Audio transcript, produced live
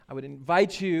I would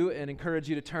invite you and encourage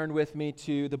you to turn with me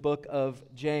to the book of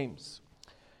James.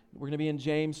 We're going to be in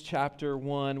James chapter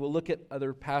 1. We'll look at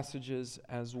other passages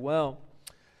as well.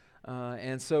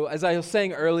 And so, as I was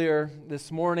saying earlier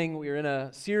this morning, we're in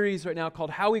a series right now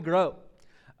called How We Grow.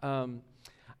 I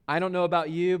don't know about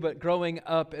you, but growing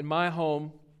up in my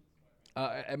home,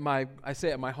 my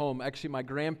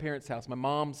grandparents' house, my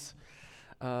mom's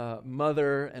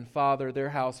mother and father, their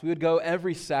house, we would go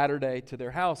every Saturday to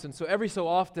their house. And so every so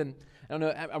often, I don't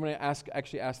know, I'm going to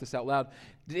ask this out loud.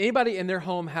 Did anybody in their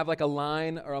home have like a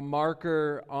line or a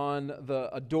marker on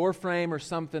a door frame or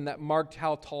something that marked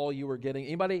how tall you were getting?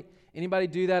 Anybody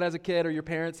do that as a kid, or your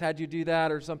parents had you do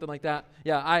that or something like that?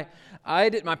 Yeah, I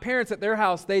did. My parents at their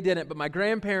house, they didn't, but my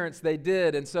grandparents, they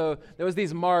did. And so there was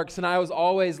these marks, and I was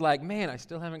always like, man, I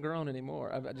still haven't grown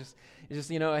anymore.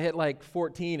 I hit like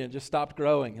 14 and just stopped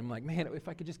growing. I'm like, man, if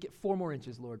I could just get 4 more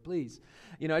inches, Lord, please.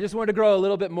 I just wanted to grow a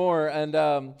little bit more.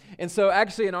 And so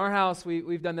actually in our house,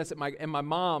 we've done this in my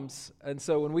mom's. And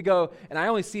so when we go, and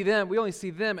we only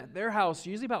see them at their house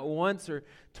usually about once or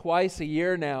twice a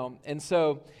year now. And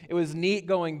so it was neat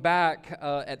going back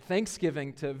at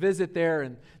Thanksgiving to visit there,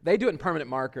 and they do it in permanent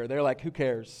marker. They're like, who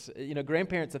cares?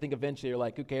 Grandparents, I think eventually are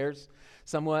like, who cares?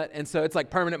 Somewhat. And so it's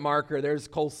like permanent marker. There's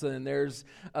Colson, there's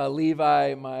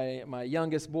Levi, my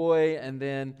youngest boy, and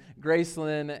then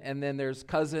Gracelyn, and then there's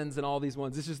cousins and all these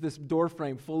ones. It's just this door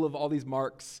frame full of all these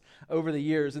marks over the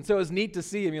years. And so it was neat to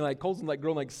see. Colson's like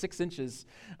grown like 6 inches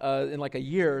in like a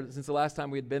year since the last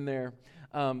time we had been there.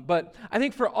 But I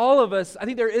think for all of us, I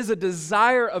think there is a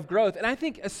desire of growth, and I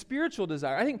think a spiritual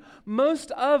desire. I think most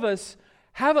of us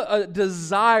have a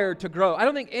desire to grow. I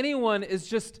don't think anyone is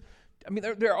just,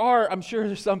 I'm sure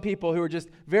there's some people who are just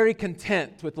very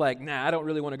content with I don't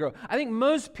really want to grow. I think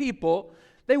most people,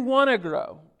 they want to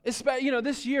grow.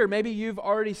 This year, maybe you've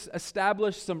already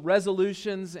established some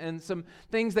resolutions and some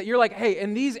things that you're like, hey,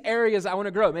 in these areas I want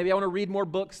to grow. Maybe I want to read more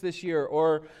books this year,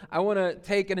 or I want to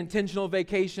take an intentional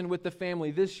vacation with the family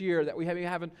this year that we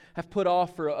have put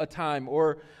off for a time,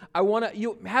 or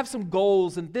you have some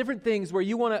goals and different things where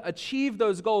you want to achieve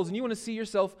those goals and you want to see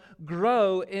yourself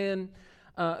grow in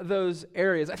those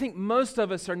areas. I think most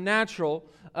of us are natural.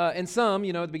 And some,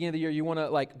 at the beginning of the year, you want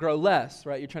to grow less,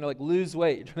 right? You're trying to lose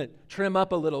weight. You're trying to trim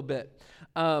up a little bit.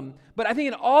 But I think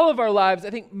in all of our lives,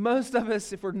 I think most of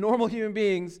us, if we're normal human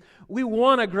beings, we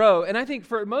want to grow. And I think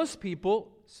for most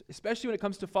people, especially when it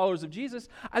comes to followers of Jesus,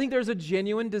 I think there's a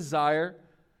genuine desire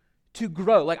to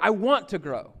grow. I want to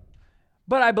grow.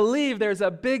 But I believe there's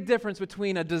a big difference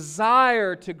between a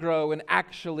desire to grow and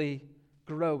actually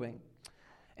growing.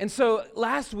 And so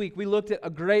last week we looked at a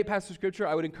great passage of Scripture.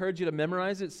 I would encourage you to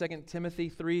memorize it, 2 Timothy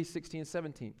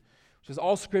 3:16-17, which says,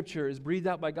 all Scripture is breathed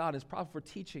out by God and is profitable for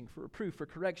teaching, for reproof, for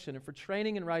correction, and for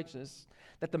training in righteousness,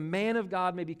 that the man of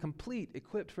God may be complete,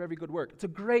 equipped for every good work. It's a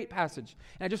great passage.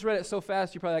 And I just read it so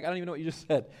fast, you're probably like, I don't even know what you just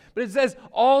said. But it says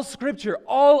all Scripture,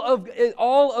 all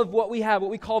of what we have, what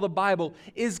we call the Bible,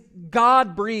 is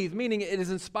God-breathed, meaning it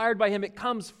is inspired by Him. It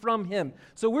comes from Him.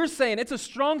 So we're saying it's a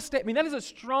strong statement. That is a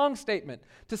strong statement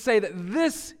to say that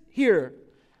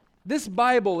this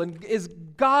Bible is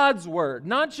God's Word,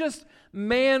 not just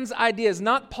man's ideas,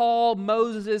 not Paul,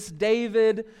 Moses,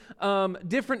 David,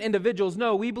 different individuals.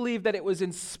 No, we believe that it was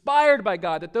inspired by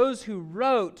God, that those who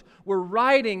wrote were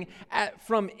writing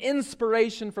from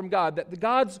inspiration from God, that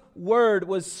God's Word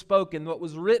was spoken. What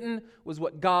was written was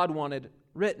what God wanted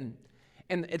written.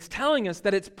 And it's telling us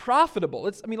that it's profitable.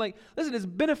 Listen, it's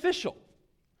beneficial.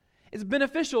 It's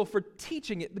beneficial for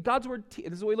teaching it. God's Word, this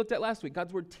is what we looked at last week.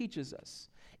 God's Word teaches us.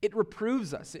 It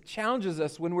reproves us. It challenges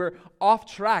us when we're off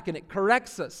track, and it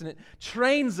corrects us, and it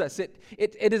trains us. It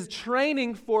is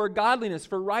training for godliness,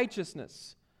 for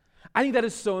righteousness. I think that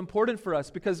is so important for us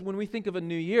because when we think of a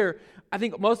new year, I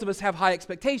think most of us have high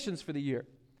expectations for the year.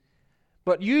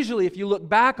 But usually if you look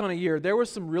back on a year, there were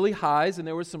some really highs and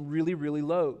there were some really, really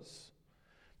lows.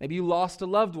 Maybe you lost a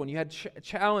loved one. You had a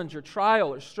challenge or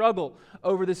trial or struggle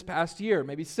over this past year.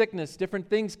 Maybe sickness,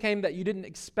 different things came that you didn't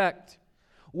expect.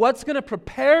 What's going to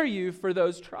prepare you for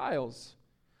those trials?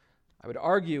 I would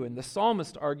argue, and the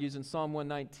psalmist argues in Psalm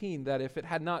 119, that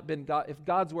if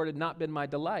God's Word had not been my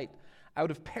delight, I would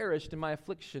have perished in my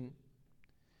affliction.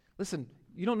 Listen,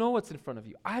 you don't know what's in front of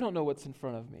you. I don't know what's in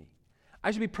front of me.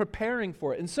 I should be preparing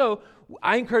for it. And so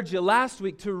I encouraged you last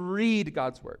week to read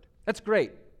God's Word. That's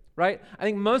great, right? I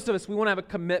think most of us, we want to have a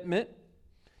commitment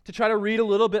to try to read a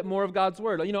little bit more of God's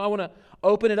Word. I want to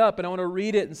open it up and I want to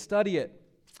read it and study it.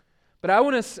 But I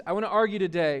want to argue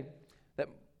today that,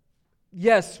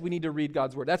 yes, we need to read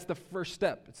God's Word. That's the first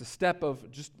step. It's a step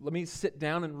of just let me sit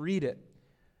down and read it.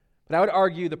 But I would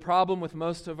argue the problem with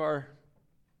most of our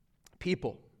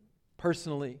people,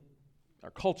 personally, our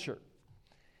culture,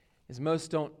 is most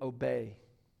don't obey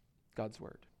God's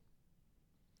word.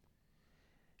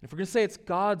 And if we're going to say it's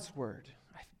God's word,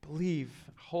 I believe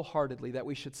wholeheartedly that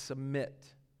we should submit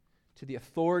to the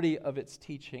authority of its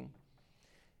teaching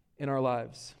in our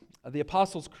lives. The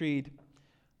Apostles' Creed, I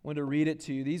want to read it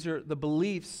to you. These are the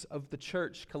beliefs of the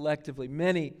church collectively.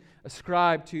 Many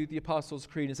ascribe to the Apostles'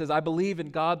 Creed. It says, I believe in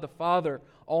God the Father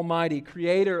Almighty,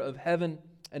 creator of heaven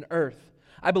and earth.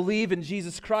 I believe in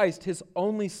Jesus Christ, His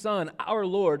only Son, our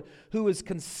Lord, who was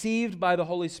conceived by the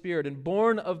Holy Spirit and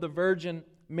born of the Virgin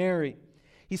Mary.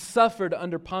 He suffered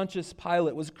under Pontius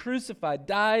Pilate, was crucified,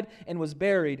 died, and was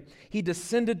buried. He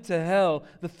descended to hell.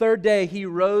 The third day He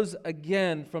rose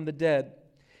again from the dead.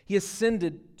 He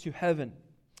ascended to heaven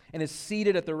and is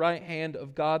seated at the right hand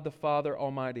of God the Father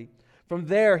Almighty. From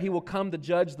there He will come to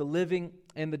judge the living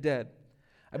and the dead.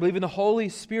 I believe in the Holy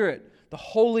Spirit, the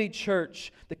holy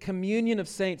church, the communion of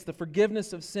saints, the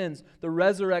forgiveness of sins, the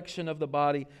resurrection of the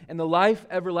body, and the life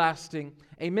everlasting.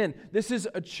 Amen. This is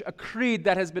a creed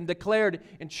that has been declared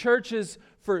in churches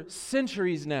for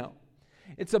centuries now.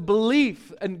 It's a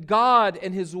belief in God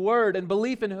and His Word, and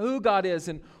belief in who God is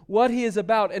and what He is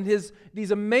about, and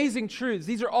these amazing truths.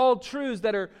 These are all truths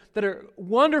that are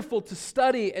wonderful to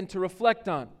study and to reflect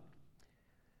on.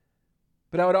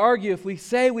 But I would argue if we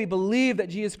say we believe that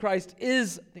Jesus Christ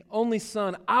is the only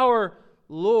Son, our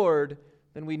Lord,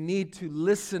 then we need to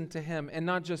listen to Him, and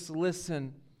not just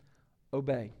listen,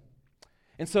 obey.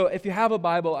 And so if you have a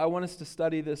Bible, I want us to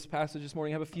study this passage this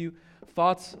morning. I have a few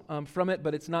thoughts from it,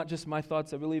 but it's not just my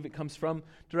thoughts. I believe it comes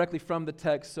directly from the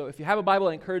text. So if you have a Bible,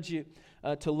 I encourage you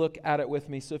to look at it with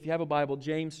me. So if you have a Bible,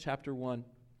 James chapter 1,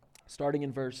 starting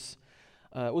in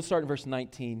we'll start in verse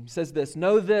 19. It says this,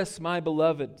 know this, my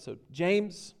beloved. So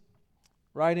James,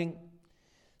 writing,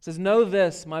 says, know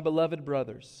this, my beloved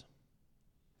brothers.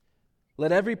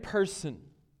 Let every person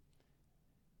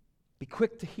be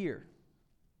quick to hear,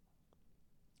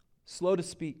 slow to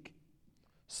speak,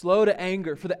 slow to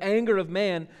anger, for the anger of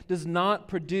man does not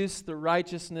produce the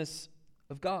righteousness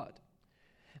of God.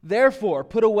 Therefore,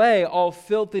 put away all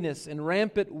filthiness and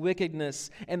rampant wickedness,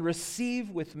 and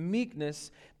receive with meekness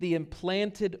the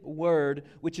implanted word,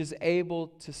 which is able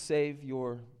to save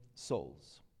your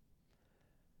souls.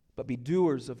 But be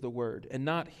doers of the word, and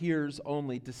not hearers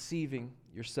only, deceiving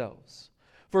yourselves.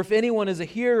 For if anyone is a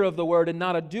hearer of the word and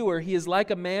not a doer, he is like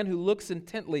a man who looks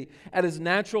intently at his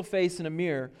natural face in a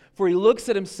mirror. For he looks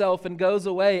at himself and goes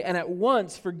away, and at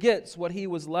once forgets what he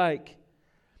was like.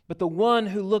 But the one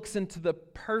who looks into the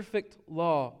perfect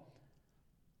law,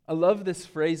 I love this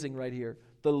phrasing right here,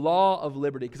 the law of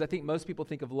liberty, because I think most people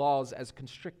think of laws as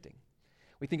constricting.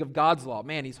 We think of God's law.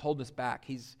 Man, He's holding us back.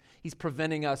 He's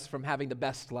preventing us from having the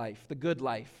best life, the good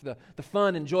life, the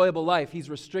fun, enjoyable life. He's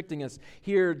restricting us.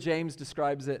 Here, James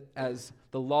describes it as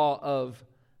the law of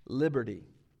liberty.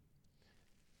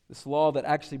 This law that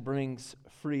actually brings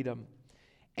freedom.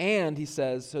 And he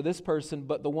says, so this person,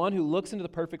 but the one who looks into the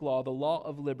perfect law, the law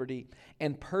of liberty,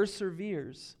 and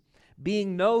perseveres,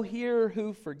 being no hearer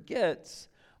who forgets,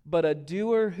 but a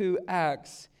doer who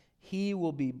acts, he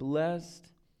will be blessed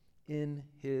in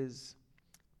his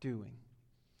doing.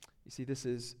 You see, this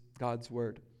is God's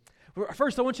word.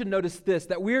 First, I want you to notice this,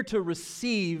 that we're to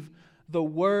receive the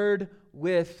word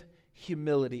with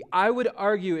humility. I would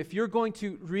argue if you're going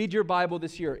to read your Bible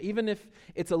this year, even if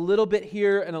it's a little bit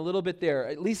here and a little bit there,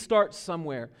 at least start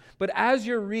somewhere. But as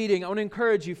you're reading, I want to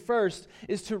encourage you first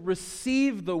is to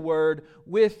receive the word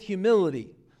with humility.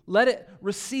 Let it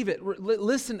receive it.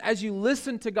 Listen, as you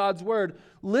listen to God's word,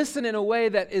 listen in a way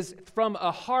that is from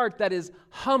a heart that is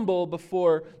humble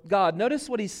before God. Notice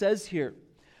what he says here.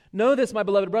 Know this, my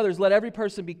beloved brothers, let every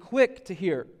person be quick to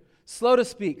hear, slow to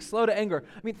speak, slow to anger.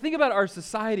 I mean, think about our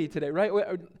society today, right?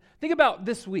 Think about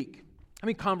this week. How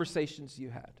many conversations you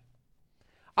had?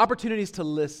 Opportunities to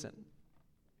listen.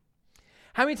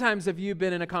 How many times have you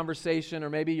been in a conversation, or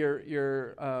maybe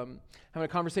you're having a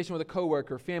conversation with a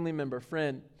coworker, family member,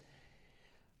 friend,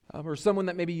 or someone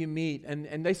that maybe you meet,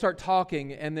 and they start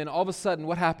talking, and then all of a sudden,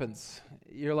 what happens?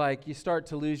 You start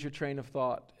to lose your train of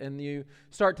thought, and you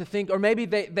start to think, or maybe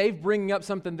they're bringing up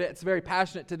something that's very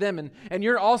passionate to them, and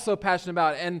you're also passionate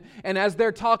about it, and as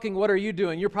they're talking, what are you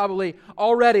doing? You're probably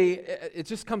already, it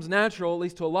just comes natural, at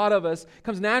least to a lot of us,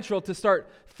 comes natural to start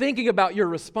thinking about your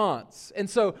response. And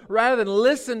so rather than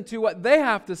listen to what they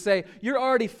have to say, you're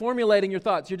already formulating your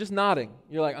thoughts. You're just nodding.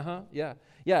 You're like,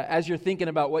 yeah, as you're thinking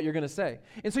about what you're going to say.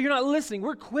 And so you're not listening.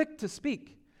 We're quick to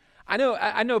speak. I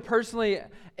know personally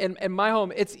in my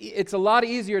home, it's a lot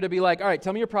easier to be like, all right,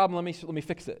 tell me your problem, let me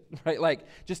fix it, right? Like,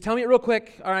 just tell me it real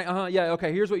quick. All right, yeah,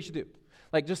 okay, here's what you should do.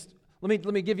 Like, just let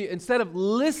me give you, instead of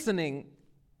listening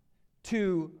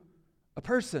to a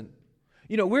person.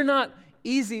 We're not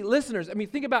easy listeners. I mean,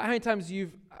 think about how many times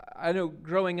I know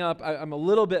growing up, I'm a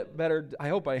little bit better, I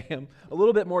hope I am, a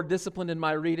little bit more disciplined in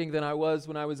my reading than I was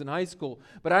when I was in high school.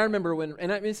 But I remember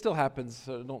and it still happens,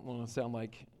 so I don't want to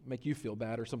make you feel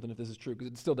bad or something if this is true,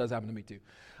 because it still does happen to me too.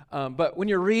 But when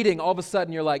you're reading, all of a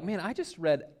sudden you're like, man, I just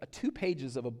read 2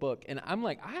 pages of a book, and I'm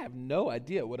like, I have no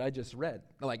idea what I just read.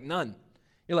 Like, none.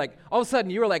 You're like, all of a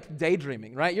sudden you're like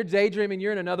daydreaming, right? You're daydreaming,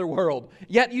 you're in another world,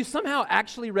 yet you somehow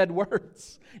actually read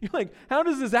words. You're like, how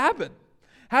does this happen?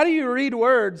 How do you read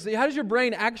words? How does your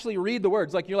brain actually read the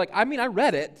words? You're like, I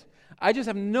read it. I just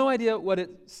have no idea what it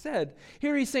said.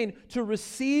 Here he's saying to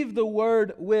receive the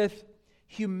word with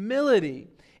humility.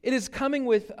 It is coming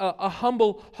with a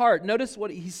humble heart. Notice what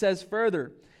he says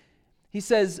further. He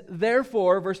says,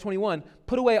 therefore, verse 21,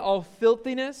 put away all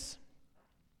filthiness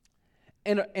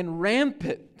and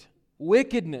rampant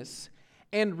wickedness,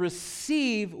 and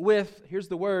receive with, here's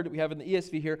the word we have in the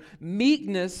ESV here,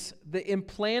 meekness, the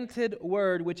implanted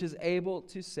word which is able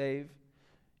to save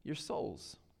your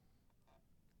souls.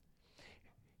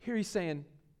 Here he's saying,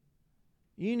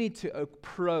 you need to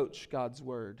approach God's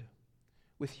word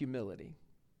with humility.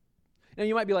 Now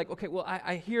you might be like, okay, well,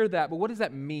 I hear that, but what does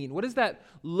that mean? What does that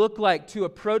look like to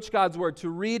approach God's word, to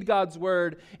read God's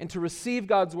word, and to receive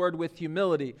God's word with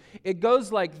humility? It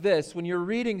goes like this. When you're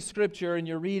reading scripture and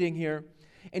you're reading here,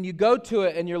 and you go to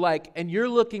it and you're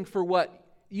looking for what,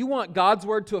 you want God's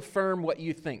word to affirm what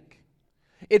you think.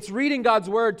 It's reading God's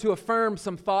word to affirm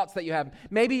some thoughts that you have.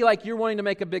 Maybe you're wanting to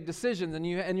make a big decision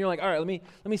and you're like, all right,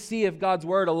 let me see if God's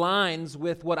word aligns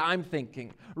with what I'm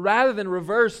thinking. Rather than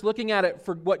reverse looking at it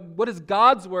for what does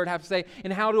God's word have to say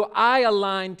and how do I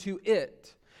align to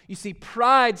it? You see,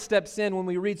 pride steps in when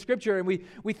we read scripture and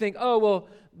we think, oh, well,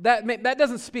 that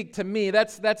doesn't speak to me.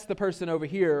 That's the person over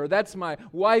here, or that's my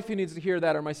wife who needs to hear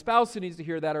that, or my spouse who needs to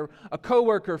hear that, or a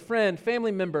coworker, friend,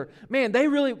 family member.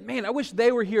 I wish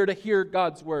they were here to hear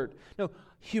God's word. No,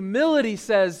 humility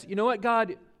says, you know what,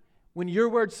 God, when your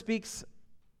word speaks,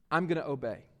 I'm going to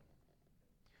obey.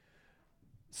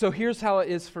 So here's how it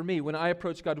is for me when I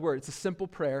approach God's word. It's a simple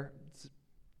prayer. It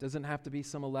doesn't have to be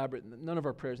some elaborate. None of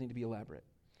our prayers need to be elaborate.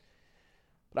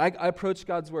 But I approach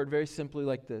God's word very simply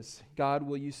like this. God,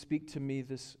 will you speak to me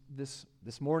this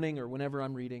morning or whenever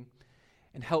I'm reading,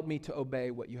 and help me to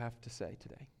obey what you have to say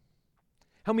today.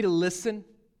 Help me to listen,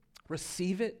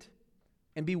 receive it,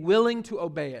 and be willing to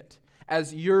obey it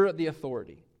as you're the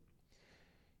authority.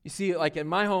 You see, in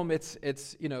my home, it's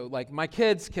my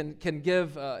kids can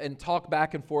give and talk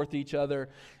back and forth to each other,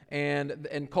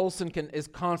 and Colson is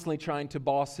constantly trying to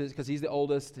boss because he's the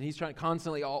oldest, and he's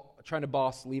constantly trying to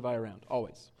boss Levi around,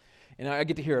 always. And I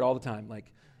get to hear it all the time,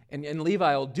 and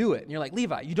Levi will do it, and you're like,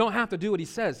 Levi, you don't have to do what he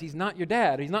says. He's not your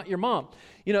dad. He's not your mom.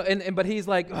 But he's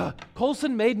like,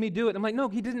 Colson made me do it. I'm like, no,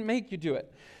 he didn't make you do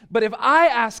it. But if I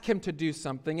ask him to do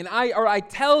something, and I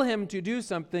tell him to do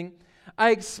something,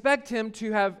 I expect him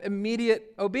to have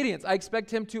immediate obedience. I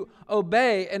expect him to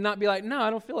obey and not be like, no, I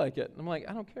don't feel like it. I'm like,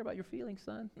 I don't care about your feelings,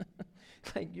 son.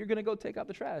 You're going to go take out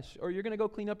the trash, or you're going to go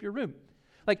clean up your room.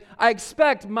 I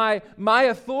expect my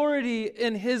authority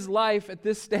in his life at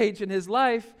this stage in his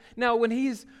life. Now, when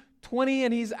he's 20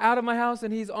 and he's out of my house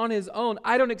and he's on his own,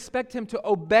 I don't expect him to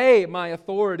obey my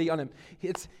authority on him.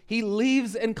 He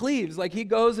leaves and cleaves. He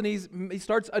goes and he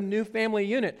starts a new family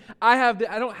unit. I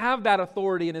don't have that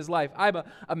authority in his life. I'm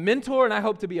a mentor, and I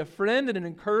hope to be a friend and an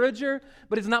encourager,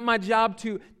 but it's not my job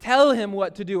to tell him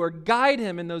what to do or guide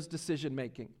him in those decision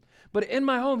making. But in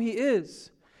my home, he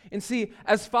is. And see,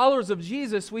 as followers of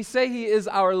Jesus, we say he is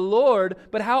our Lord,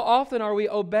 but how often are we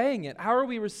obeying it? How are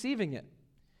we receiving it?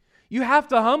 You have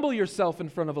to humble yourself in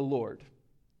front of a Lord.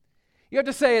 You have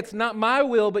to say, it's not my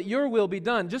will, but your will be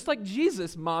done, just like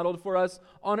Jesus modeled for us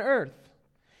on earth.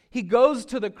 He goes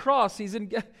to the cross. He's in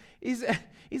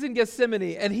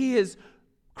Gethsemane, and he is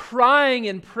crying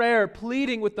in prayer,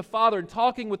 pleading with the Father and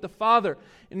talking with the Father.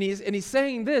 And he's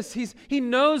saying this. He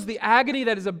knows the agony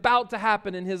that is about to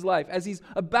happen in his life as he's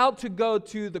about to go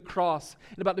to the cross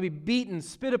and about to be beaten,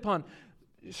 spit upon,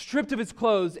 stripped of his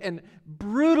clothes, and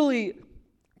brutally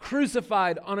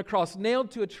crucified on a cross, nailed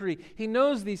to a tree. He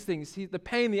knows these things, the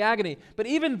pain, the agony. But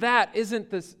even that isn't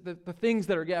the things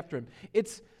that are after him.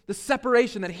 It's the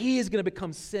separation that he is going to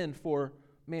become sin for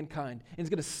mankind, and is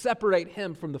going to separate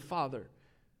him from the Father.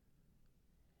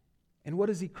 And what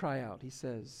does he cry out? He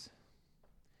says,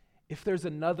 if there's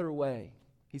another way,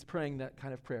 he's praying that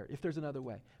kind of prayer. If there's another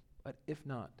way, but if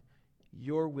not,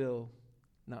 your will,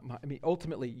 not mine.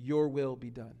 Ultimately, your will be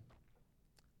done.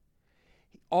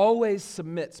 He always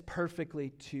submits perfectly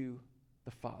to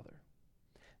the Father.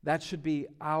 That should be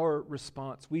our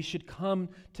response. We should come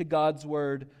to God's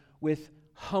word with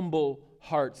humble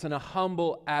hearts and a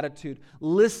humble attitude,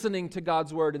 listening to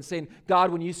God's word and saying,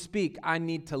 God, when you speak, I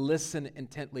need to listen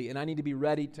intently and I need to be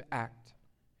ready to act.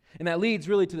 And that leads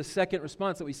really to the second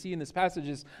response that we see in this passage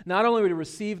is not only are we to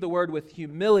receive the word with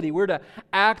humility, we're to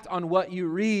act on what you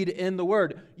read in the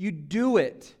word. You do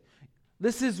it.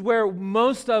 This is where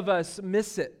most of us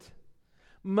miss it.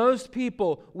 Most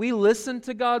people, we listen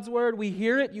to God's word, we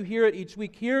hear it, you hear it each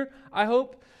week here, I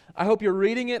hope. I hope you're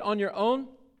reading it on your own.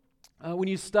 When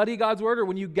you study God's word or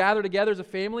when you gather together as a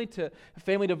family to a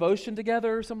family devotion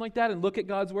together or something like that and look at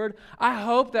God's word, I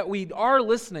hope that we are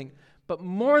listening. But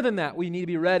more than that, we need to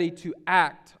be ready to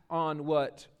act on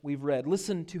what we've read.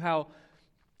 Listen to how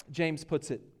James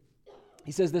puts it.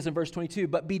 He says this in verse 22,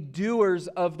 but be doers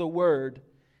of the word,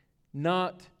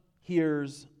 not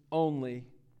hearers only.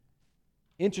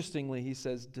 Interestingly, he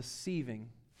says, deceiving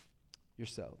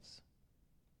yourselves.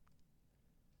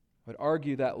 I would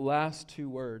argue that last two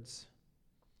words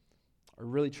are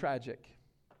really tragic.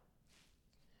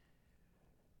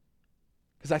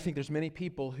 Because I think there's many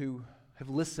people who have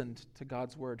listened to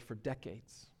God's word for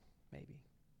decades, maybe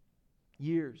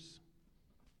years.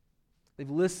 They've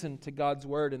listened to God's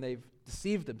word and they've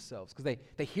deceived themselves because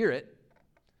they hear it.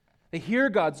 They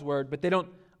hear God's word, but they don't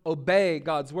obey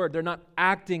God's word. They're not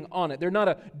acting on it. They're not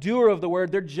a doer of the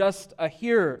word. They're just a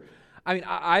hearer. I mean,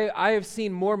 I have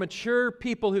seen more mature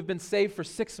people who've been saved for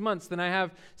 6 months than I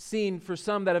have seen for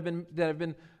some that have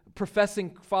been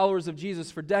professing followers of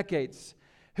Jesus for decades,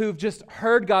 who've just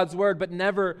heard God's word but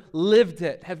never lived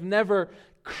it, have never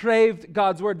craved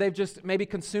God's word. They've just maybe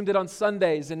consumed it on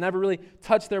Sundays and never really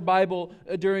touched their Bible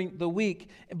during the week.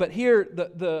 But here,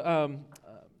 the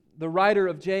writer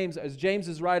of James, as James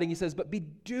is writing, he says, but be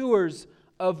doers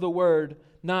of the word,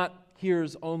 not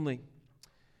hearers only.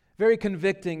 Very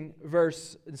convicting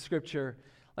verse in Scripture.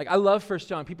 Like, I love 1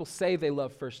 John. People say they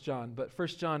love 1 John, but 1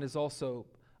 John is also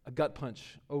a gut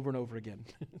punch over and over again.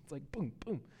 It's like boom,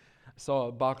 boom. I saw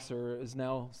a boxer is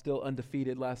now still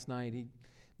undefeated last night.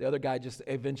 The other guy just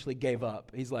eventually gave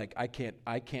up. He's like, I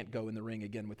can't go in the ring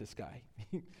again with this guy.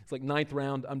 It's like 9th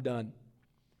round, I'm done.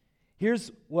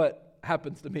 Here's what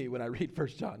happens to me when I read 1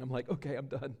 John. I'm like, okay, I'm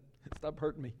done. Stop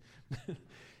hurting me.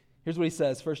 Here's what he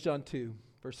says, 1 John 2,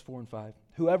 verse 4 and 5.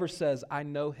 Whoever says, I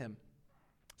know him.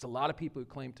 It's a lot of people who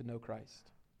claim to know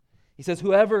Christ. He says,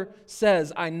 whoever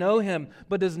says, I know him,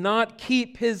 but does not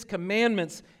keep his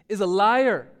commandments is a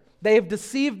liar. They have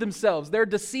deceived themselves. They're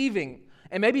deceiving.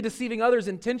 And maybe deceiving others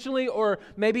intentionally or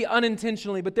maybe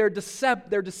unintentionally, but they're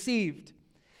deceived.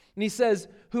 And he says,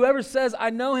 whoever says, I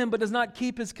know him, but does not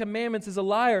keep his commandments is a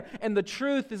liar, and the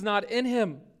truth is not in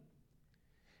him.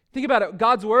 Think about it.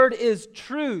 God's word is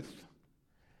truth.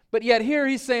 But yet here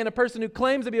he's saying a person who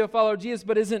claims to be a follower of Jesus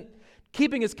but isn't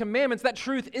keeping his commandments, that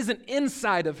truth isn't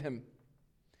inside of him.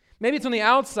 Maybe it's on the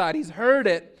outside. He's heard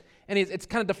it and it's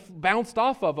kind of bounced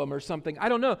off of him or something. I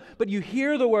don't know. But you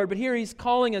hear the word, but here he's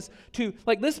calling us to,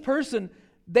 like this person,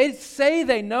 they say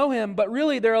they know him, but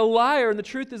really they're a liar and the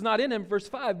truth is not in him. Verse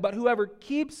 5, but whoever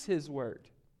keeps his word,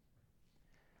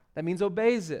 that means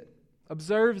obeys it,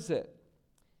 observes it.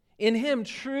 In him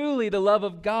truly the love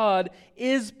of God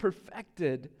is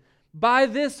perfected. By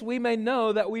this we may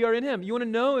know that we are in him. You want to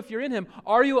know if you're in him?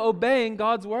 Are you obeying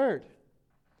God's word?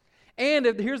 And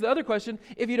here's the other question.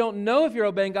 If you don't know if you're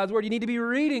obeying God's word, you need to be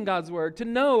reading God's word to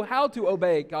know how to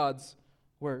obey God's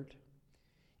word.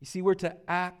 You see, we're to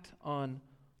act on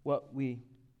what we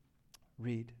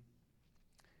read.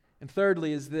 And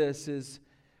thirdly is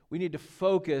we need to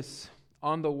focus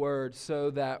on the word so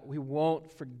that we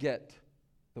won't forget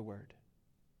the word.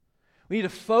 We need to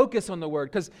focus on the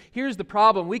word because here's the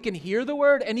problem. We can hear the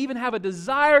word and even have a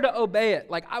desire to obey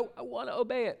it. Like, I want to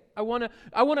obey it. I want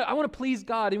to please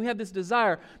God, and we have this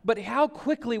desire. But how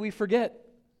quickly we forget.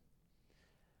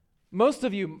 Most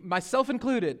of you, myself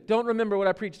included, don't remember what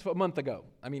I preached a month ago.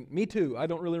 I mean, me too. I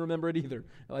don't really remember it either.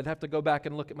 I'd have to go back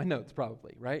and look at my notes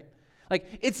probably, right?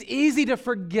 Like, it's easy to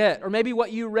forget, or maybe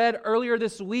what you read earlier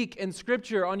this week in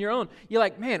Scripture on your own. You're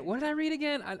like, man, what did I read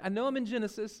again? I know I'm in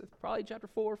Genesis, it's probably chapter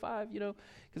 4 or 5, because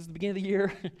it's the beginning of the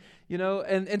year,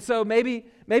 and so maybe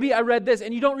I read this,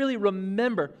 and you don't really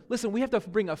remember. Listen, we have to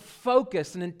bring a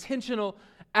focus, an intentional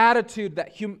attitude,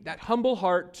 that humble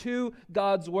heart to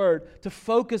God's Word, to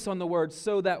focus on the Word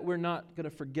so that we're not going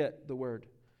to forget the Word.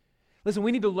 Listen,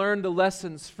 we need to learn the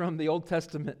lessons from the Old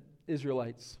Testament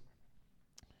Israelites.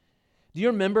 Do you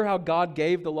remember how God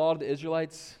gave the law to the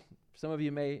Israelites? Some of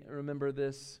you may remember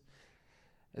this.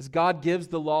 As God gives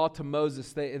the law to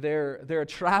Moses, they're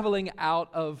traveling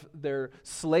out of their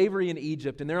slavery in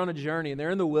Egypt, and they're on a journey, and they're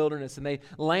in the wilderness, and they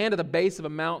land at the base of a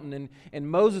mountain,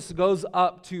 and Moses goes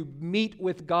up to meet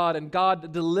with God, and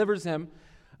God delivers him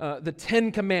the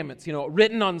Ten Commandments,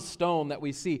 written on stone that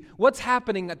we see. What's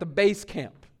happening at the base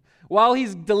camp? While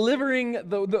he's delivering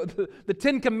the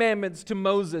Ten Commandments to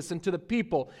Moses and to the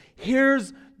people,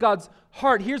 here's God's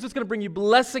heart. Here's what's going to bring you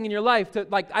blessing in your life.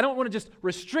 I don't want to just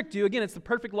restrict you. Again, it's the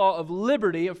perfect law of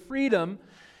liberty, of freedom.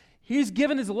 He's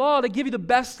given his law to give you the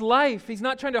best life. He's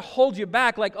not trying to hold you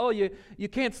back like, oh, you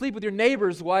can't sleep with your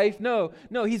neighbor's wife. No,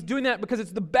 he's doing that because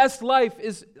it's the best life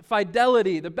is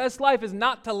fidelity. The best life is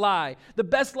not to lie. The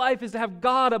best life is to have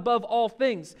God above all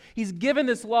things. He's given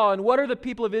this law, and what are the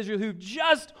people of Israel who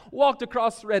just walked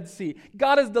across the Red Sea?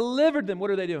 God has delivered them.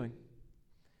 What are they doing?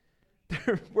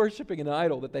 They're worshiping an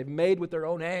idol that they've made with their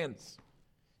own hands.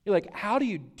 You're like, how do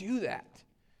you do that?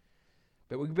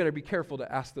 But we better be careful to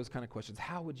ask those kind of questions.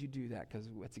 How would you do that? Because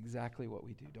that's exactly what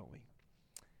we do, don't we?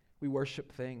 We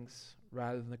worship things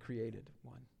rather than the created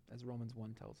one, as Romans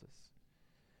 1 tells us.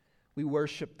 We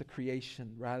worship the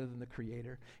creation rather than the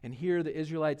Creator. And here the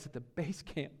Israelites at the base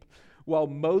camp, while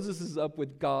Moses is up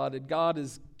with God and God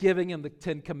is giving him the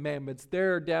Ten Commandments,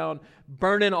 they're down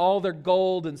burning all their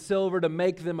gold and silver to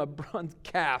make them a bronze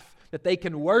calf that they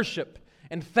can worship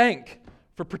and thank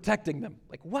for protecting them.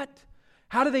 Like, what?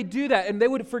 How do they do that? And they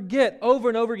would forget over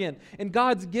and over again. And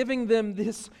God's giving them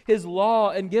His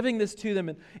law and giving this to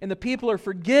them. And the people are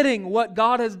forgetting what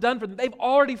God has done for them. They've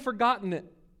already forgotten it.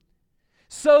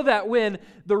 So that when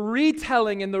the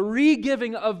retelling and the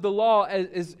re-giving of the law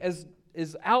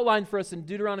is outlined for us in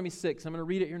Deuteronomy 6, I'm going to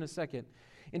read it here in a second.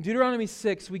 In Deuteronomy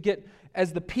 6, we get,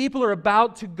 as the people are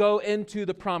about to go into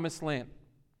the promised land.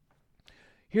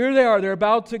 Here they are, they're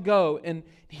about to go. And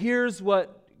here's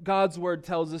what God's word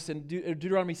tells us in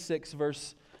Deuteronomy 6,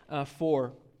 verse 4.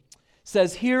 It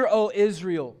says, "Hear, O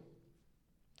Israel,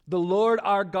 the Lord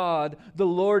our God, the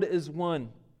Lord is one.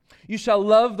 You shall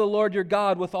love the Lord your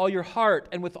God with all your heart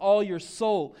and with all your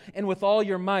soul and with all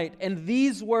your might. And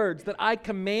these words that I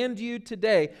command you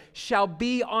today shall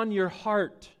be on your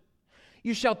heart.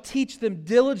 You shall teach them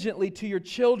diligently to your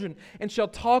children, and shall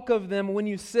talk of them when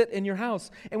you sit in your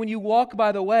house, and when you walk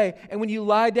by the way, and when you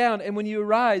lie down, and when you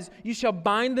arise. You shall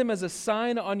bind them as a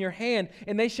sign on your hand,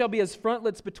 and they shall be as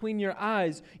frontlets between your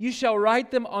eyes. You shall write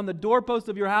them on the doorpost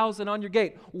of your house and on your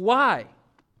gate." Why?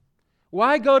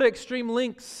 Why go to extreme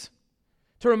lengths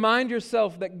to remind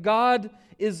yourself that God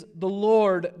is the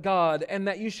Lord God, and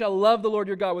that you shall love the Lord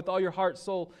your God with all your heart,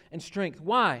 soul, and strength?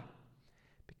 Why?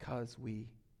 Because we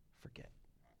forget.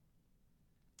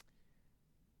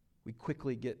 We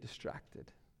quickly get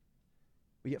distracted.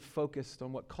 We get focused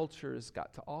on what culture has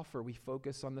got to offer. We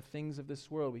focus on the things of this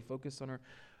world. We focus on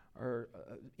our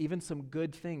even some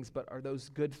good things, but are those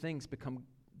good things become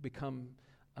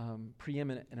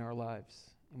preeminent in our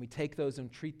lives? And we take those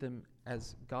and treat them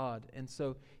as God. And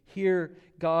so here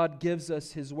God gives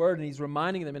us His word, and He's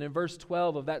reminding them. And in verse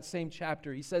 12 of that same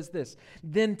chapter, He says this,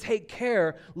 "Then take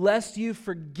care lest you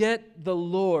forget the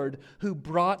Lord who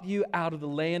brought you out of the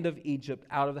land of Egypt,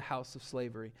 out of the house of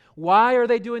slavery." Why are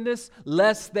they doing this?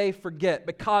 Lest they forget,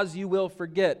 because you will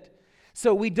forget.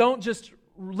 So we don't just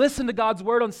listen to God's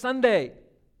word on Sunday.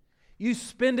 You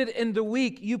spend it in the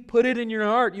week. You put it in your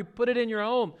heart. You put it in your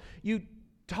home. You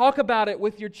talk about it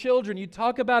with your children. You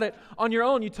talk about it on your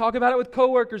own. You talk about it with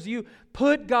coworkers. You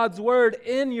put God's word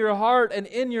in your heart and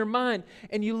in your mind,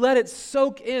 and you let it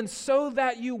soak in so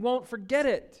that you won't forget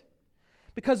it.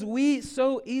 Because we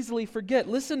so easily forget.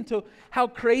 Listen to how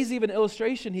crazy of an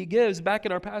illustration he gives back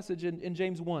in our passage in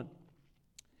James 1.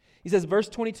 He says, verse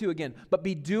 22 again, "But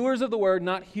be doers of the word,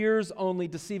 not hearers only,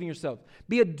 deceiving yourselves."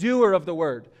 Be a doer of the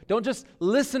word. Don't just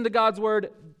listen to God's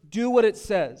word. Do what it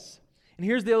says. And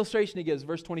here's the illustration he gives,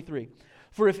 verse 23.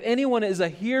 "For if anyone is a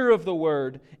hearer of the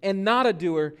word and not a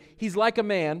doer, he's like a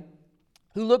man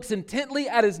who looks intently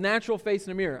at his natural face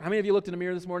in a mirror." How many of you looked in a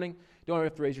mirror this morning? You don't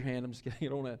have to raise your hand. I'm just kidding. You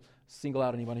don't want to single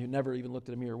out anybody who never even looked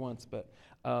at a mirror once. But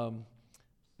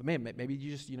man, maybe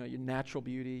you just, your natural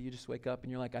beauty, you just wake up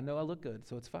and you're like, I know I look good,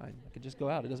 so it's fine. I could just go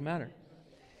out. It doesn't matter.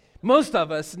 Most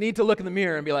of us need to look in the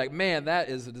mirror and be like, man, that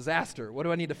is a disaster. What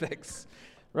do I need to fix?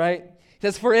 Right? It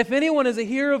says, "For if anyone is a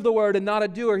hearer of the word and not a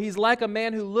doer, he's like a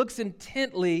man who looks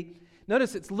intently."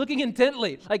 Notice it's looking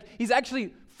intently. Like he's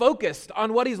actually focused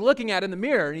on what he's looking at in the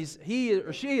mirror. And he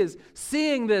or she is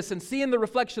seeing this and seeing the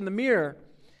reflection in the mirror.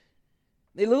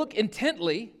 They look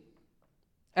intently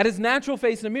at his natural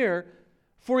face in the mirror,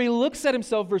 for he looks at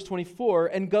himself, verse 24,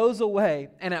 and goes away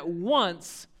and at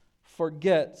once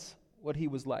forgets what he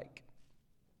was like.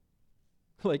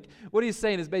 Like, what he's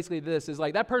saying is basically this, is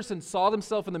like that person saw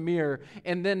themselves in the mirror,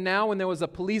 and then now when there was a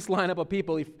police lineup of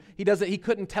people, he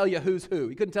couldn't tell you who's who.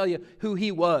 He couldn't tell you who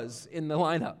he was in the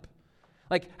lineup.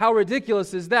 Like, how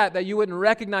ridiculous is that you wouldn't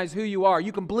recognize who you are?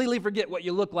 You completely forget what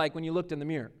you look like when you looked in the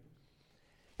mirror.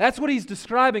 That's what he's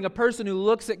describing, a person who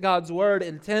looks at God's word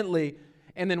intently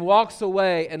and then walks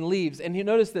away and leaves. And you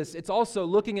notice this, it's also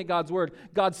looking at God's word.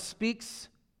 God speaks.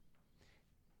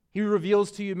 He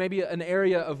reveals to you maybe an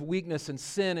area of weakness and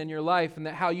sin in your life and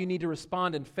that how you need to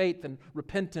respond in faith and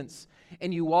repentance.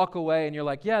 And you walk away and you're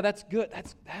like, yeah, that's good.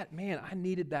 Man, I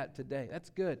needed that today. That's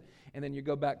good. And then you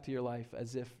go back to your life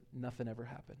as if nothing ever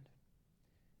happened.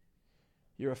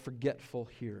 You're a forgetful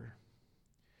hearer.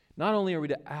 Not only are we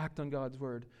to act on God's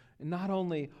word, and not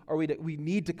only are we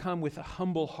need to come with a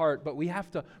humble heart, but we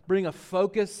have to bring a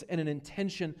focus and an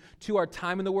intention to our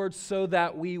time in the Word so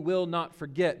that we will not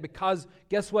forget. Because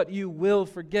guess what? You will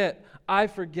forget. I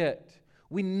forget.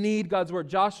 We need God's Word.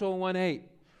 Joshua 1:8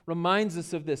 reminds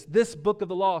us of this. This book of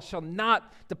the law shall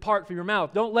not depart from your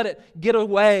mouth. Don't let it get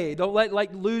away. Don't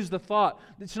lose the thought.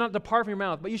 It shall not depart from your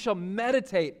mouth, but you shall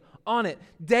meditate on it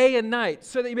day and night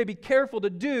so that you may be careful to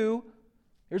do.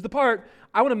 Here's the part.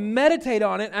 I want to meditate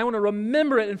on it. I want to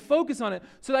remember it and focus on it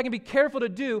so that I can be careful to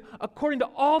do according to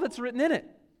all that's written in it.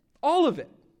 All of it.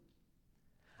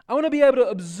 I want to be able to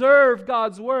observe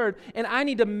God's word, and I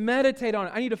need to meditate on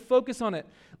it. I need to focus on it.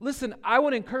 Listen, I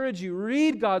want to encourage you,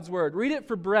 read God's word. Read it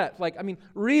for breadth.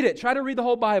 Read it. Try to read the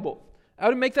whole Bible. I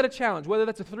would make that a challenge, whether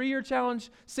that's a 3-year challenge,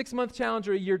 6-month challenge,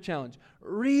 or a year challenge.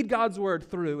 Read God's word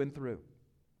through and through.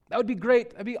 That would be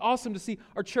great. That'd be awesome to see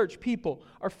our church, people,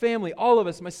 our family, all of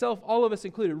us, myself, all of us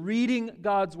included, reading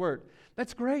God's word.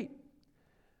 That's great.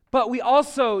 But we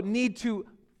also need to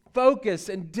focus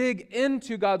and dig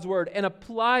into God's word and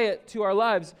apply it to our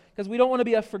lives because we don't want to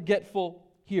be a forgetful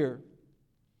hearer.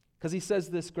 Because he says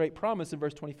this great promise in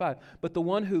verse 25, but the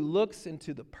one who looks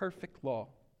into the perfect law,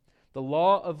 the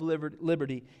law of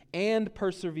liberty, and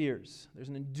perseveres. There's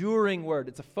an enduring word.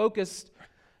 It's a focused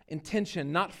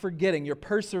intention, not forgetting. You're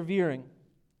persevering.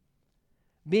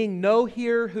 Being no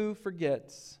hearer who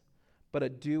forgets, but a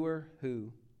doer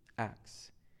who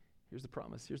acts. Here's the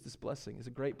promise. Here's this blessing. It's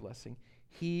a great blessing.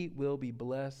 He will be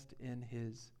blessed in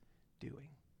his doing.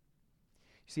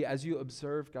 You see, as you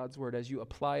observe God's word, as you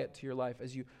apply it to your life,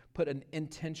 as you put an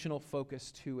intentional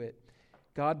focus to it,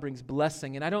 God brings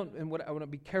blessing. And I want to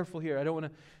be careful here. I don't want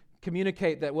to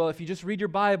communicate that, well, if you just read your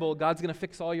Bible, God's going to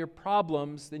fix all your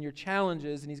problems and your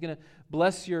challenges, and he's going to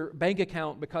bless your bank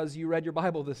account because you read your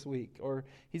Bible this week, or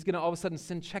he's going to all of a sudden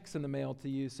send checks in the mail to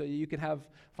you so you can have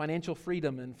financial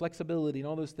freedom and flexibility and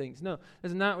all those things. No,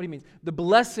 that's not what he means. The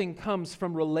blessing comes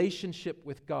from relationship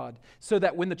with God so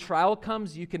that when the trial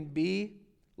comes, you can be,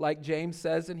 like James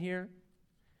says in here,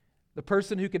 the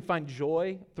person who can find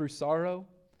joy through sorrow.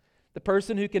 The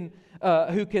person who can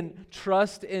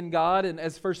trust in God, and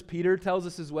as 1 Peter tells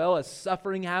us as well, as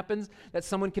suffering happens, that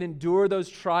someone can endure those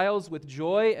trials with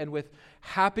joy and with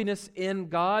happiness in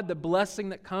God. The blessing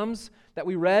that comes that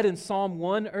we read in Psalm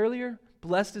 1 earlier,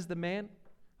 blessed is the man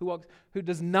who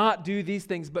does not do these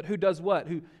things, but who does what?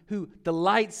 Who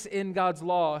delights in God's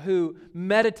law, who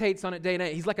meditates on it day and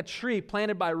night. He's like a tree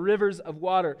planted by rivers of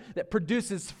water that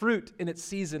produces fruit in its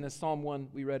season, as Psalm 1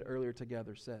 we read earlier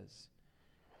together says.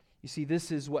 You see,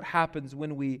 this is what happens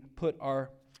when we put our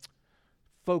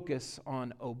focus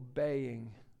on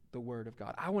obeying the Word of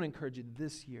God. I want to encourage you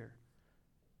this year.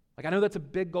 I know that's a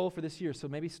big goal for this year, so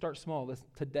maybe start small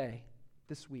today,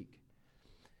 this week.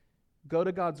 Go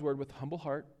to God's Word with a humble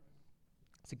heart.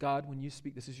 Say, God, when you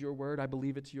speak, this is your word. I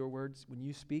believe it's your words. When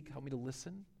you speak, help me to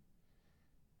listen.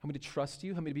 Help me to trust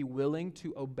you. Help me to be willing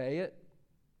to obey it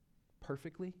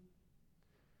perfectly.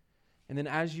 And then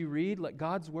as you read, let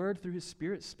God's word through his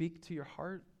Spirit speak to your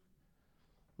heart.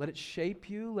 Let it shape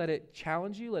you, let it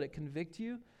challenge you, let it convict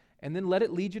you, and then let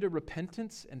it lead you to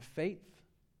repentance and faith.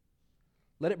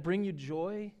 Let it bring you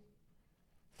joy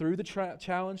through the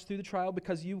challenge, through the trial,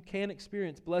 because you can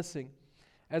experience blessing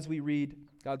as we read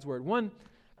God's word. One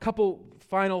couple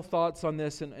final thoughts on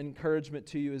this and encouragement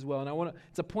to you as well. And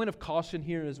it's a point of caution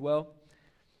here as well.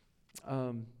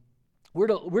 We're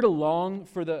to long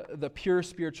for the pure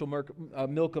spiritual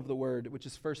milk of the Word, which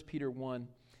is 1 Peter 1.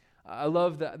 I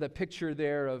love the picture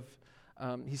there of,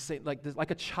 he's saying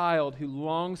like a child who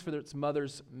longs for its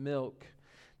mother's milk,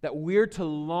 that we're to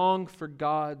long for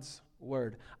God's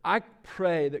Word. I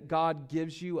pray that God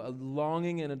gives you a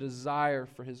longing and a desire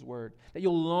for His Word, that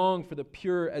you'll long for the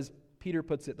pure, as Peter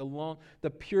puts it, the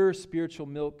pure spiritual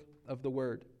milk of the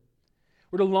Word.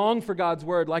 We're to long for God's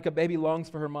Word like a baby longs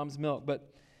for her mom's milk, but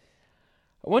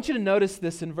I want you to notice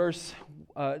this in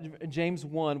James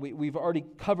 1. We've already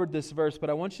covered this verse, but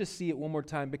I want you to see it one more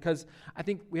time because I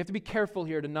think we have to be careful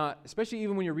here to not, especially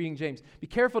even when you're reading James, be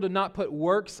careful to not put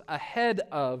works ahead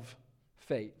of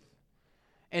faith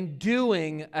and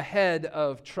doing ahead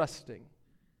of trusting.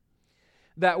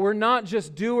 that we're not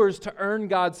just doers to earn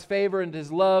God's favor and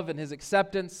His love and His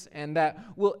acceptance, and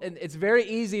and it's very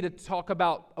easy to talk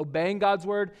about obeying God's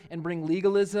word and bring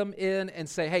legalism in and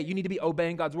say, hey, you need to be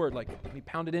obeying God's word, like let me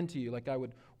pound it into you, like I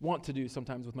would want to do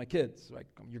sometimes with my kids, like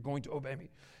you're going to obey me,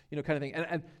 kind of thing.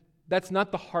 And that's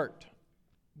not the heart.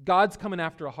 God's coming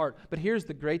after a heart. But here's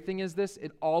the great thing is this,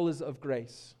 it all is of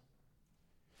grace.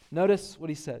 Notice what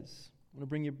he says. I'm going to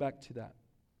bring you back to that.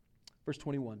 Verse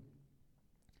 21.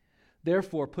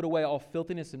 Therefore, put away all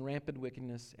filthiness and rampant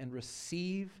wickedness and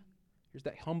receive, here's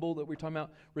that humble that we're talking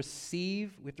about,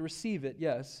 receive, we have to receive it,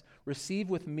 yes, receive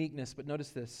with meekness, but notice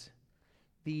this,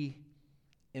 the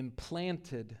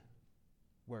implanted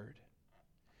word.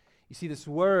 You see, this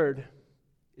word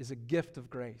is a gift of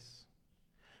grace.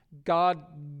 God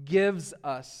gives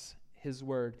us His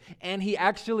word. And He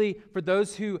actually, for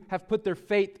those who have put their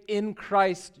faith in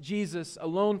Christ Jesus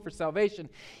alone for salvation,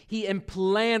 He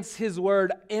implants His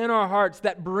word in our hearts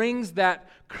that brings that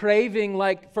craving,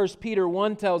 like 1 Peter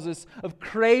 1 tells us, of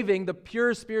craving the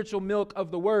pure spiritual milk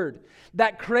of the word.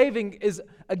 That craving is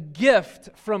a gift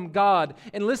from God.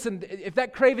 And listen, if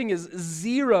that craving is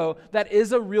zero, that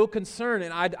is a real concern.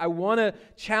 And I want to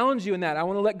challenge you in that. I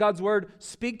want to let God's word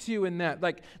speak to you in that.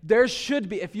 Like, there should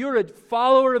be, if you're a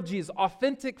follower of Jesus,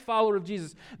 authentic follower of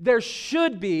Jesus, there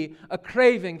should be a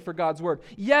craving for God's word.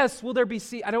 Yes, will there be,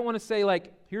 I don't want to say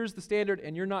like, here's the standard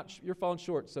and you're falling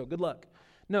short, so good luck.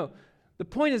 No. The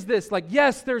point is this, like,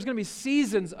 yes, there's going to be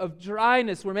seasons of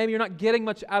dryness where maybe you're not getting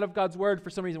much out of God's word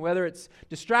for some reason, whether it's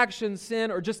distraction,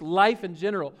 sin, or just life in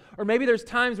general. Or maybe there's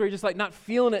times where you're just like not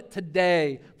feeling it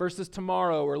today versus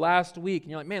tomorrow or last week.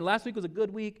 And you're like, man, last week was a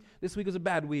good week, this week was a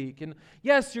bad week. And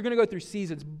yes, you're going to go through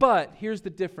seasons, but here's the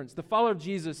difference. The follower of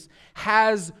Jesus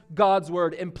has God's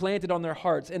word implanted on their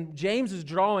hearts. And James is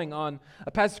drawing on a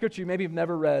passage of scripture you maybe have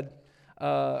never read.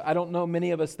 I don't know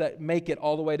many of us that make it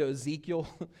all the way to Ezekiel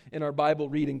in our Bible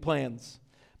reading plans.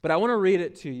 But I want to read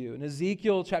it to you. In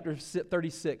Ezekiel chapter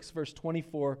 36, verse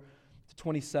 24 to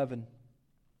 27.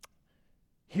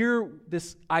 Hear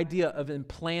this idea of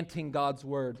implanting God's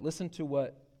word. Listen to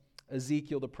what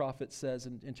Ezekiel the prophet says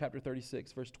in chapter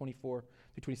 36, verse 24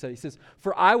 to 27. He says,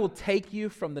 "For I will take you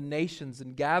from the nations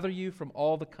and gather you from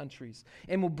all the countries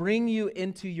and will bring you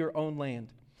into your own land."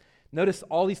 Notice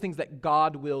all these things that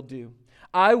God will do.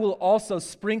 "I will also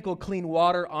sprinkle clean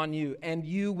water on you, and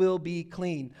you will be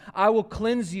clean. I will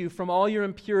cleanse you from all your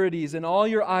impurities and all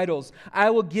your idols. I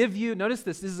will give you," notice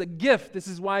this is a gift. This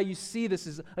is why you see this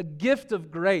is a gift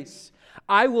of grace.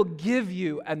 "I will give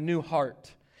you a new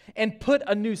heart and put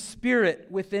a new spirit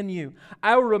within you.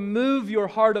 I will remove your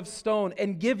heart of stone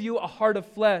and give you a heart of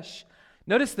flesh."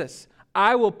 Notice this.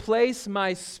 "I will place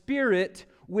my spirit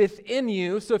within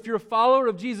you." So if you're a follower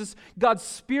of Jesus, God's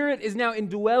Spirit is now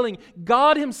indwelling.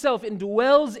 God Himself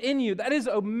indwells in you. That is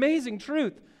amazing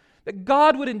truth. That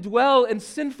God would indwell in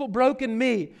sinful, broken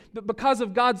me. But because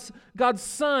of God's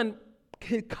Son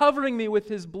covering me with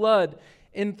His blood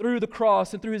and through the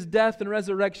cross and through His death and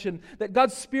resurrection, that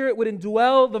God's Spirit would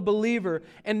indwell the believer.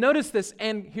 And notice this,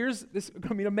 and here's this,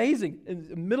 I mean, amazing. In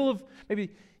the middle of, maybe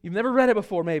you've never read it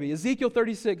before, maybe. Ezekiel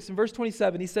 36 in verse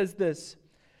 27, he says this,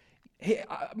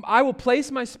 "I will place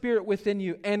my spirit within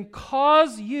you and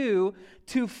cause you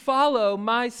to follow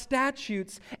my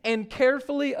statutes and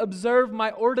carefully observe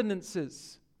my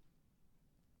ordinances."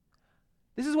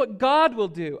 This is what God will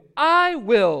do. "I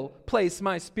will place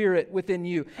my spirit within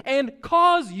you and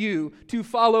cause you to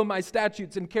follow my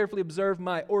statutes and carefully observe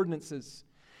my ordinances."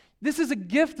 This is a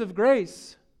gift of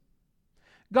grace.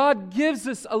 God gives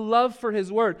us a love for His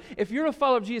word. If you're a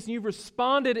follower of Jesus and you've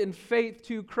responded in faith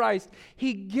to Christ,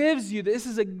 He gives you, this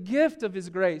is a gift of His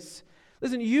grace.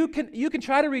 Listen, you can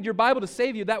try to read your Bible to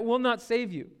save you. That will not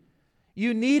save you.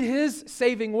 You need His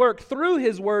saving work through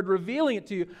His word revealing it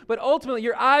to you. But ultimately,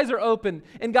 your eyes are open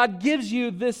and God gives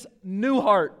you this new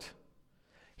heart.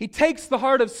 He takes the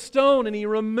heart of stone and He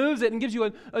removes it and gives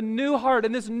you a new heart.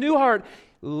 And this new heart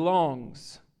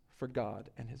longs for God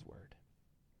and His word.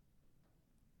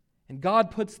 And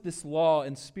God puts this law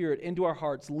and spirit into our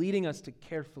hearts, leading us to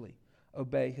carefully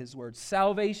obey His word.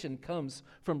 Salvation comes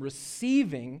from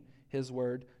receiving His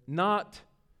word, not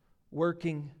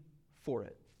working for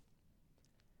it.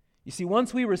 You see,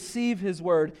 once we receive His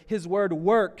word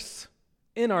works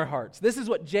in our hearts. This is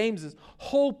what James's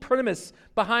whole premise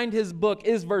behind his book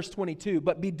is, verse 22.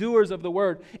 "But be doers of the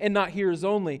word and not hearers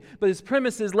only." But his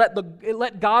premise is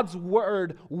let God's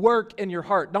word work in your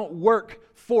heart. Don't work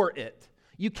for it.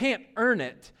 You can't earn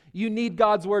it. You need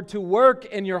God's word to work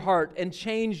in your heart and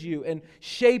change you and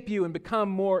shape you and become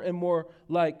more and more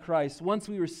like Christ. Once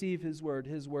we receive His word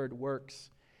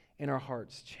works in our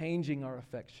hearts, changing our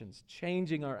affections,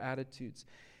 changing our attitudes,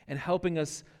 and helping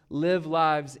us live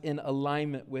lives in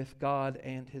alignment with God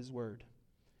and His Word.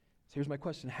 So here's my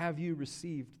question. Have you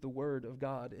received the Word of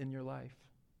God in your life?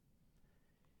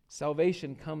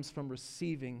 Salvation comes from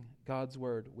receiving God's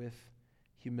Word with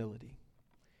humility.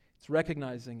 It's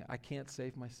recognizing I can't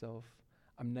save myself.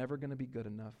 I'm never going to be good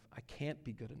enough. I can't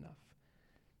be good enough.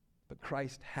 But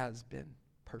Christ has been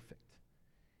perfect.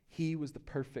 He was the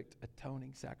perfect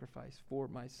atoning sacrifice for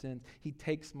my sins. He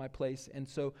takes my place. And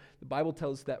so the Bible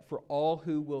tells us that for all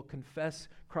who will confess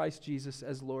Christ Jesus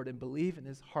as Lord and believe in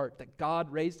his heart that God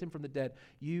raised him from the dead,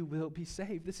 you will be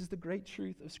saved. This is the great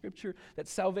truth of Scripture, that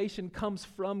salvation comes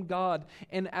from God.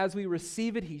 And as we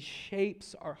receive it, he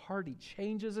shapes our heart. He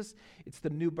changes us. It's the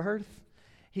new birth.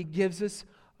 He gives us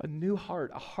a new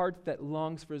heart, a heart that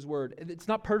longs for his word. And it's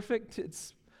not perfect.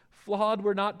 It's flawed.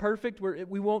 We're not perfect.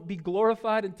 We won't be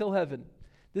glorified until heaven.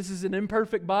 This is an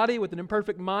imperfect body with an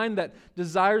imperfect mind that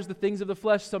desires the things of the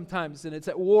flesh sometimes, and it's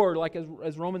at war, like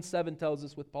as Romans 7 tells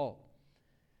us with Paul.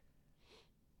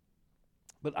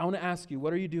 But I want to ask you,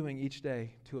 what are you doing each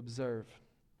day to observe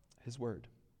his word?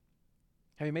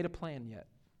 Have you made a plan yet?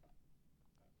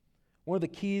 One of the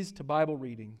keys to Bible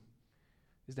reading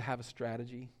is to have a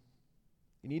strategy.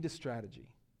 You need a strategy.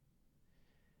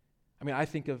 I mean, I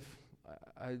think of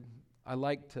I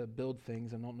like to build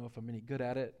things. I don't know if I'm any good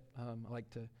at it. I like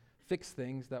to fix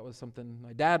things. That was something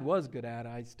my dad was good at.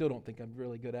 I still don't think I'm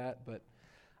really good at, but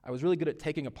I was really good at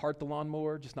taking apart the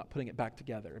lawnmower, just not putting it back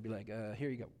together. I'd be like, here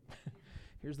you go.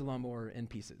 Here's the lawnmower in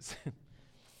pieces.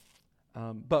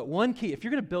 But one key, if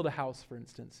you're going to build a house, for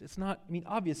instance, it's not,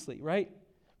 obviously, right?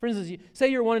 For instance, say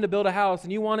you're wanting to build a house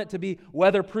and you want it to be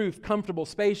weatherproof, comfortable,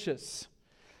 spacious.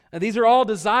 Now, these are all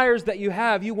desires that you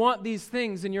have. You want these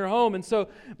things in your home. And so,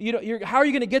 how are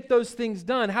you going to get those things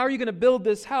done? How are you going to build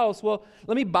this house? Well,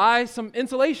 let me buy some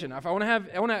insulation. If I want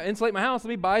to insulate my house, let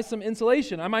me buy some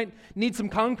insulation. I might need some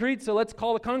concrete, so let's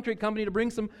call a concrete company to bring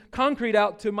some concrete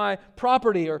out to my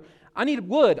property. Or I need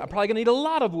wood. I'm probably going to need a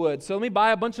lot of wood. So let me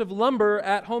buy a bunch of lumber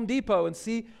at Home Depot and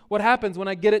see what happens when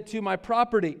I get it to my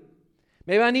property.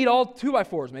 Maybe I need all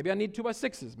 2x4s. Maybe I need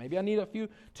 2x6s. Maybe I need a few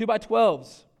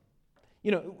 2x12s.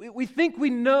 We think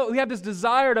we know, we have this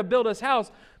desire to build this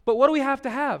house, but what do we have to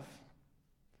have?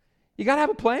 You got to have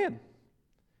a plan.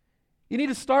 You need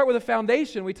to start with a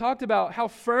foundation. We talked about how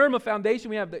firm a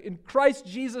foundation we have in Christ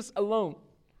Jesus alone.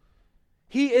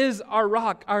 He is our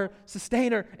rock, our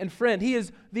sustainer and friend. He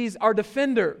is our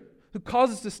defender who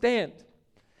causes us to stand.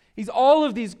 He's all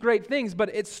of these great things, but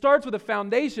it starts with a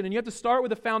foundation, and you have to start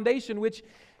with a foundation which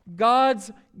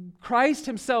Christ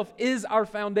himself is our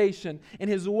foundation, and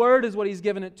his word is what he's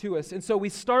given it to us. And so we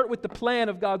start with the plan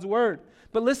of God's word.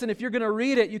 But listen, if you're going to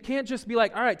read it, you can't just be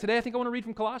like, all right, today I think I want to read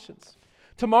from Colossians.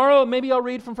 Tomorrow, maybe I'll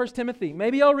read from 1 Timothy.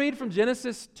 Maybe I'll read from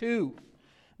Genesis 2.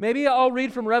 Maybe I'll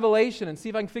read from Revelation and see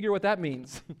if I can figure what that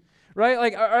means. Right?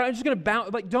 Like, I'm just going to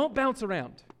bounce. Like, don't bounce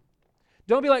around.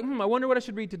 Don't be like, I wonder what I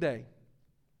should read today.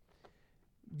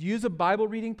 Use a Bible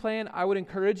reading plan. I would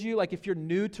encourage you, like if you're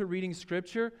new to reading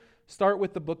Scripture, start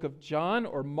with the book of John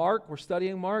or Mark. We're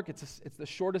studying Mark. It's the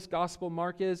shortest gospel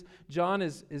Mark is. John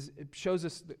it shows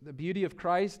us the beauty of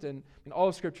Christ, and all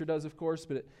of Scripture does, of course,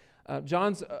 but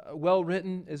John's well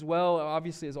written as well,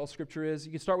 obviously, as all Scripture is.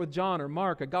 You can start with John or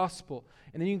Mark, a gospel,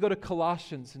 and then you can go to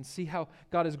Colossians and see how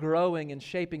God is growing and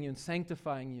shaping you and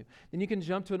sanctifying you. Then you can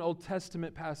jump to an Old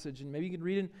Testament passage, and maybe you can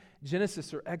read in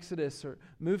Genesis or Exodus, or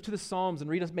move to the Psalms and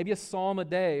read maybe a psalm a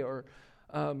day, or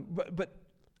but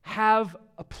have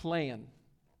a plan.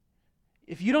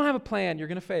 If you don't have a plan, you're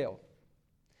going to fail.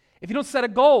 If you don't set a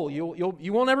goal,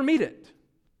 you won't ever meet it.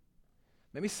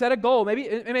 Maybe set a goal. Maybe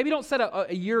don't set a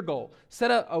year goal.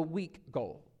 Set a week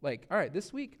goal. Like, all right,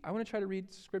 this week I want to try to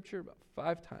read Scripture about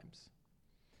 5 times.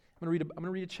 I'm going to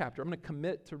read a chapter. I'm going to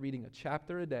commit to reading a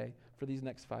chapter a day for these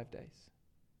next 5 days.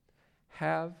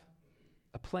 Have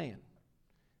a plan.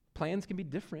 Plans can be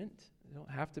different. You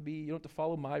don't have to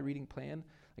follow my reading plan.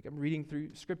 Like, I'm reading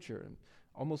through Scripture and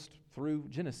almost through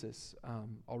Genesis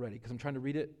already, because I'm trying to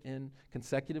read it in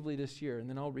consecutively this year, and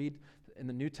then I'll read in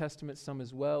the New Testament some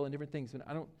as well, and different things. And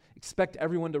I don't expect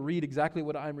everyone to read exactly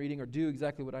what I'm reading or do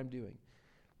exactly what I'm doing.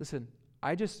 Listen,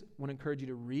 I just want to encourage you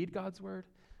to read God's word,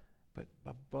 but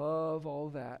above all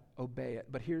that, obey it.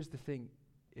 But here's the thing.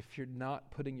 If you're not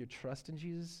putting your trust in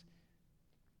Jesus,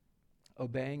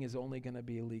 obeying is only going to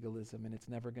be legalism, and it's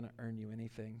never going to earn you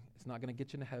anything. It's not going to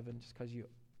get you into heaven just because you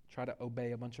try to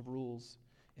obey a bunch of rules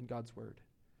in God's word.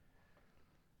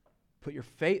 Put your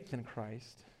faith in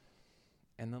Christ,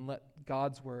 and then let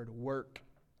God's word work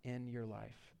in your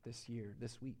life this year,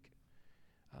 this week.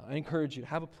 I encourage you to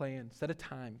have a plan, set a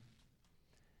time.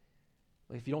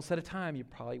 If you don't set a time, you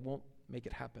probably won't make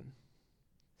it happen.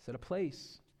 Set a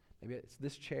place. Maybe it's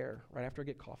this chair right after I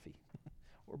get coffee,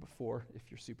 or before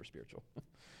if you're super spiritual.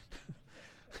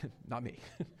 Not me.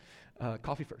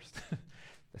 Coffee first.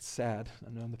 That's sad.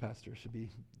 I know I'm the pastor. It should be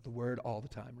the word all the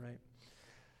time, right?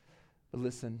 But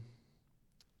listen,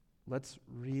 let's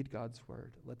read God's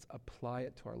word. Let's apply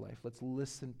it to our life. Let's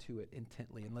listen to it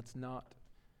intently, and let's not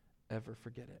ever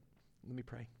forget it. Let me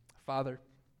pray. Father,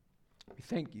 we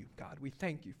thank you, God. We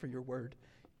thank you for your word.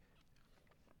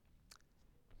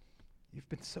 You've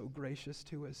been so gracious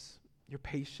to us. You're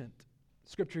patient.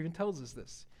 Scripture even tells us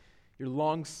this. You're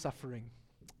long-suffering.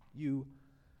 You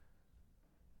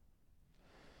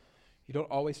don't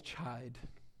always chide.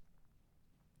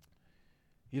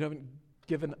 You haven't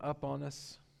given up on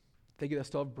us. Thank you that I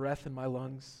still have breath in my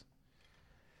lungs.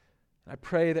 And I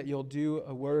pray that you'll do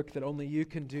a work that only you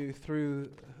can do through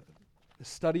the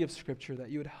study of Scripture, that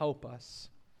you would help us.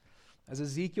 As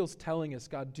Ezekiel's telling us,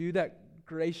 God, do that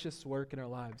gracious work in our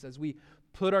lives. As we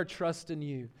put our trust in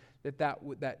you, that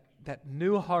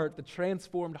new heart, the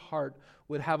transformed heart,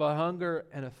 would have a hunger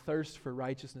and a thirst for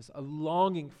righteousness, a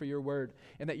longing for your word,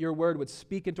 and that your word would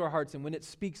speak into our hearts, and when it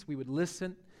speaks, we would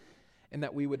listen, and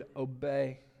that we would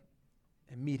obey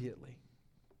immediately.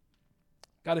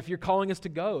 God, if you're calling us to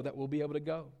go, that we'll be able to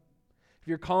go. If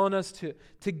you're calling us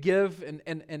to give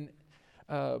and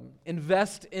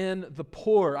invest in the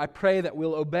poor, I pray that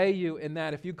we'll obey you in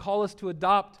that. If you call us to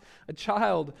adopt a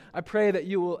child, I pray that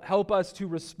you will help us to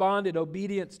respond in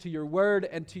obedience to your word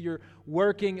and to your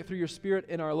working through your Spirit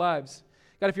in our lives.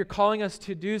 God, if you're calling us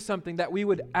to do something, that we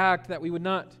would act, that we would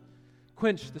not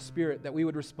quench the Spirit, that we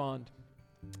would respond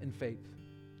in faith.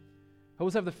 Help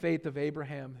us have the faith of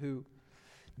Abraham, who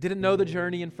didn't know the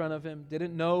journey in front of him,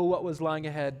 didn't know what was lying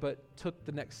ahead, but took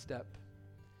the next step.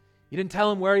 You didn't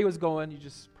tell him where he was going. You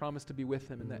just promised to be with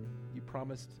him, and that you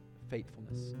promised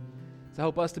faithfulness. So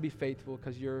help us to be faithful,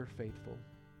 because you're faithful.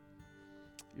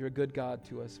 You're a good God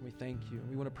to us, and we thank you. And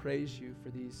we want to praise you for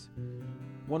these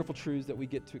wonderful truths that we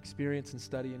get to experience and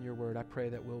study in your word. I pray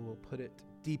that we'll put it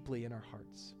deeply in our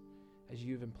hearts as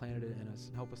you've implanted it in us,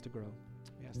 and help us to grow.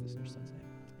 We ask this in your Son's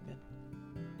name.